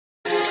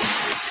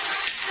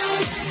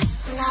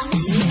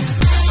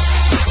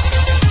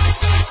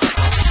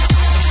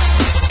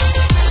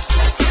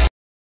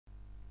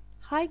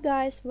Hi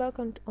guys,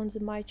 welcome on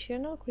my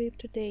channel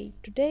Crypto Day.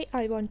 Today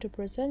I want to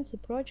present the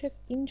project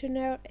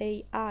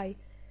Engineer.ai.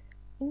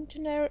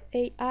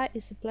 Engineer.ai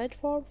is a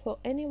platform for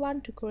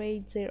anyone to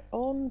create their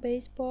own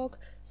bespoke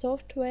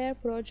software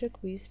project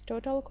with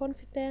total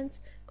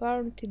confidence,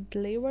 guaranteed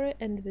delivery,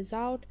 and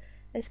without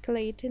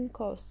escalating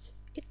costs.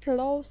 It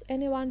allows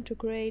anyone to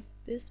create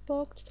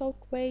bespoke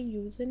software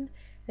using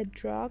a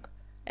drag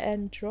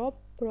and drop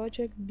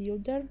project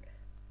builder,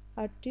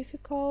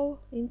 artificial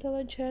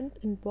intelligence,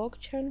 and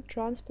blockchain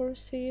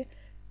transparency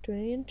to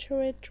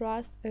ensure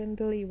trust and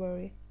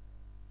delivery.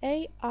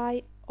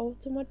 AI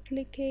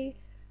automatically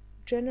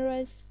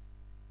generates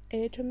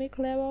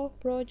atomic-level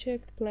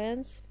project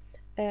plans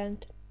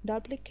and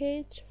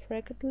duplicates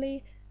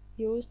frequently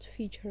used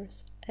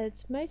features.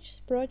 It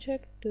matches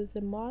projects to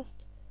the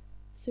most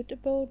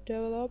suitable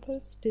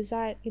developers,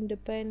 design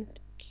independent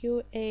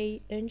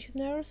QA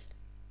engineers,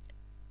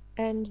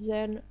 and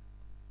then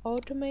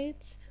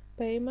automates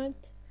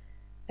payment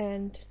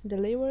and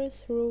delivery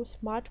through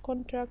smart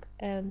contract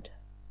and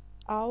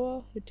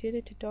our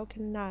utility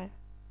token NAI.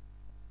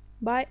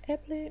 By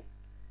applying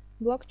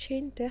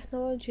blockchain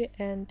technology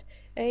and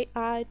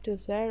AI to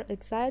their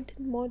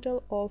exciting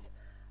model of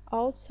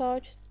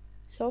outsourced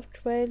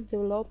software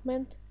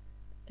development,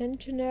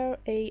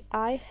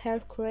 Engineer.ai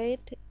have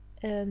created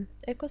an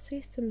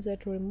ecosystem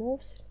that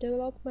removes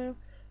development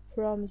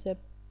from the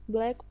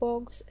black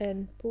box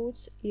and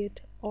puts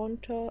it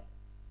onto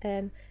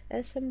an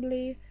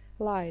assembly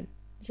line.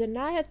 The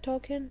NAI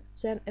token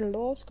then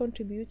allows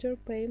contributor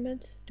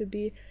payments to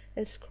be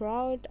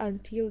escrowed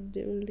until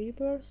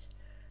deliverables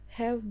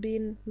have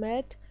been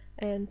met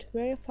and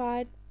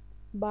verified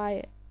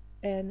by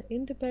an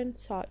independent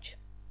search.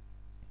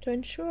 To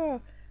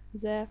ensure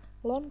the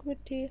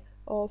longevity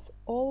of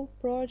all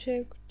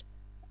projects,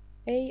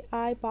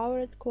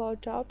 AI-powered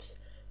cloud apps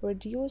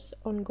reduce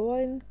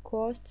ongoing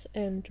costs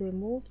and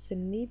remove the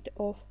need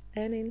of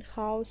an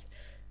in-house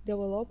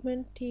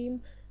development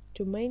team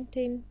to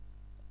maintain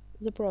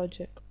the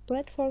project.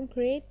 Platform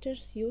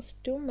creators use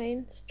two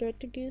main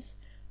strategies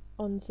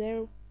on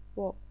their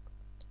work.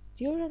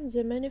 During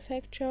the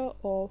manufacture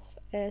of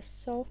a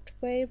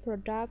software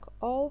product,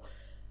 all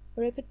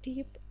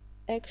repetitive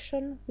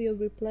action will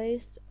be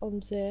placed on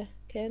the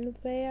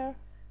conveyor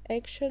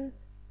action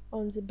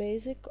on the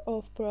basis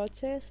of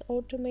process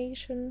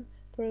automation,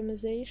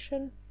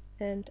 parameterization,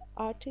 and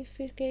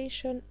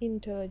artificial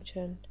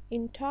intelligence.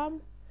 In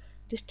turn,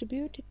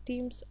 distributed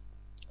teams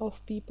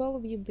of people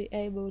will be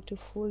able to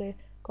fully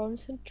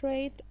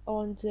concentrate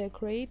on the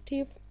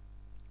creative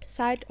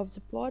side of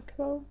the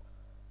platform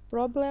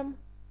problem,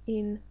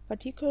 in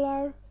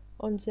particular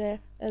on the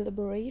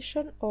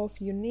elaboration of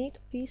unique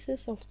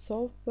pieces of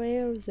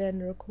software that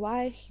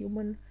require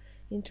human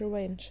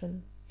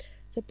intervention.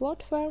 The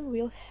platform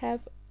will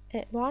have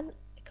one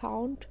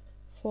account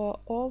for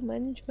all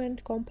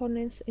management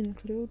components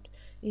included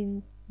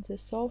in the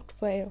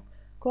software,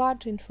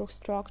 cloud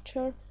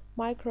infrastructure,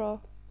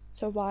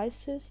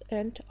 microservices,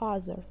 and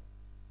other.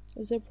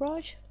 The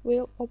approach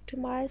will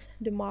optimize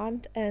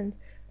demand and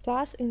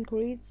thus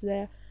increase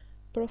the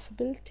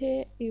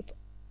profitability of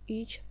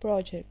each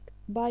project.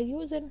 By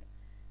using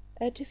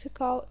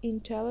artificial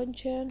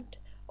intelligence,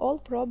 all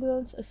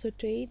problems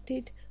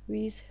associated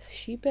with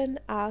shipping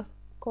are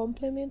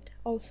complemented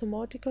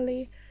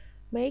automatically,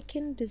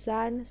 making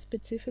design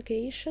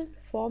specification,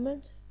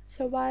 format,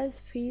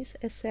 service fees,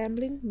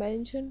 assembling,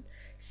 managing,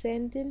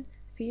 sending,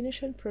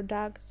 finishing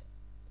products.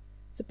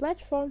 The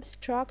platform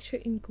structure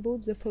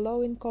includes the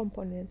following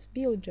components: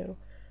 builder,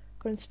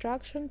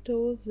 construction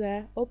tools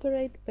that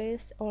operate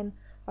based on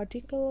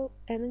artificial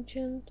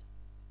intelligence,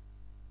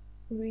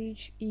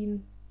 which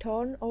in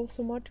turn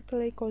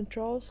automatically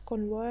controls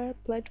conveyor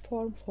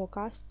platform for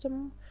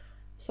custom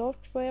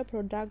software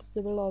products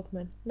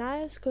development.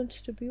 NAI's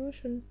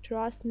contribution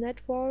trust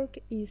network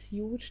is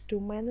used to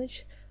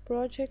manage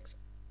projects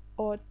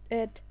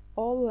at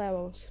all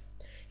levels.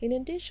 In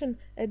addition,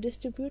 a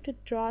distributed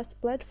trust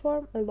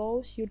platform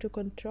allows you to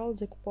control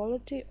the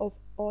quality of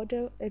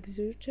order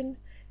execution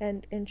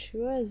and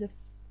ensure the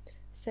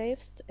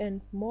safest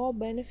and more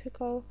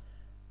beneficial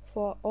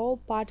for all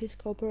parties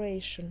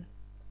cooperation.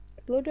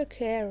 Pluto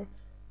Care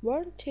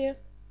warranty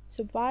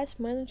service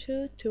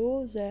manager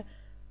tool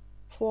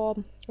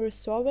for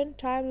resolving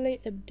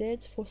timely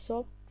updates for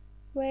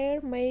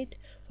software made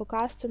for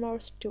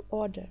customers to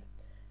order.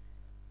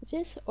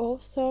 This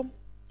also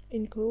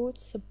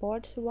includes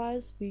support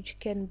service which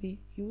can be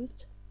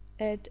used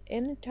at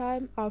any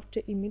time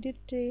after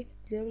immediate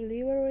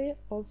delivery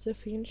of the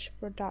finished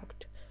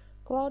product.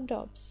 Cloud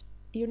Ops,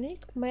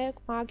 unique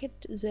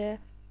market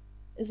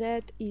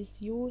that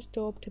is used to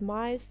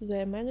optimize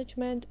the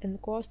management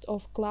and cost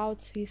of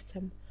cloud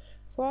system.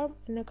 Form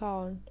an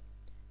account.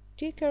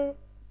 Ticker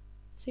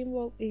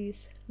symbol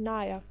is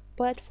NAIA.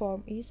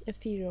 Platform is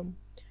Ethereum.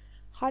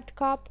 Hard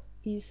cap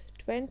is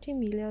 $20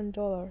 million.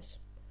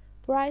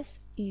 Price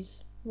is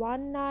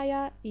 1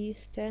 NAIA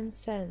is 10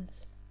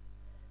 cents.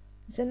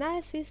 The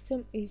NAIA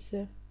system is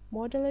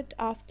modeled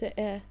after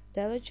a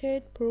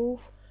delegate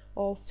proof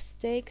of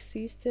stake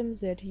system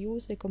that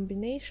use a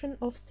combination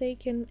of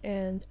staking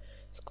and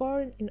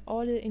scoring in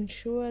order to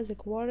ensure the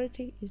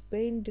quality is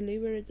being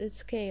delivered at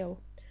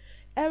scale.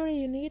 Every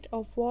unit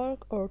of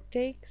work or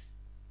takes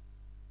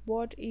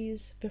what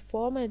is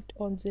performed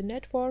on the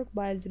network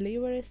by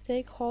delivery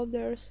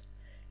stakeholders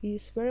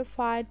is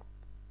verified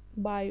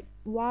by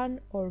one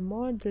or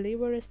more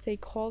delivery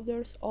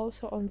stakeholders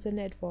also on the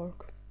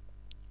network.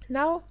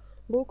 Now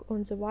look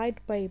on the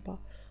white paper.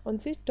 On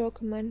this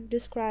document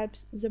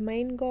describes the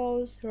main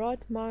goals,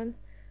 roadmap,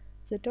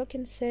 the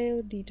token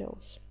sale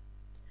details.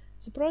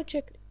 The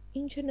project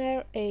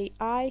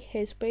Engineer.ai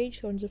has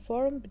page on the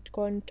forum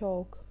Bitcoin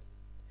Talk.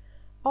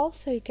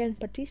 Also, you can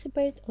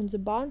participate on the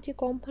bounty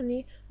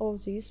company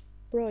of this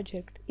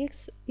project.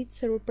 It's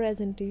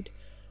represented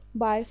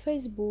by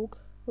Facebook,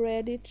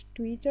 Reddit,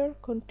 Twitter,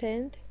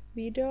 content,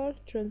 video,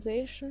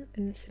 transaction,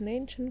 and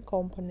destination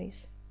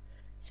companies.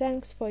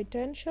 Thanks for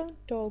attention.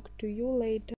 Talk to you later.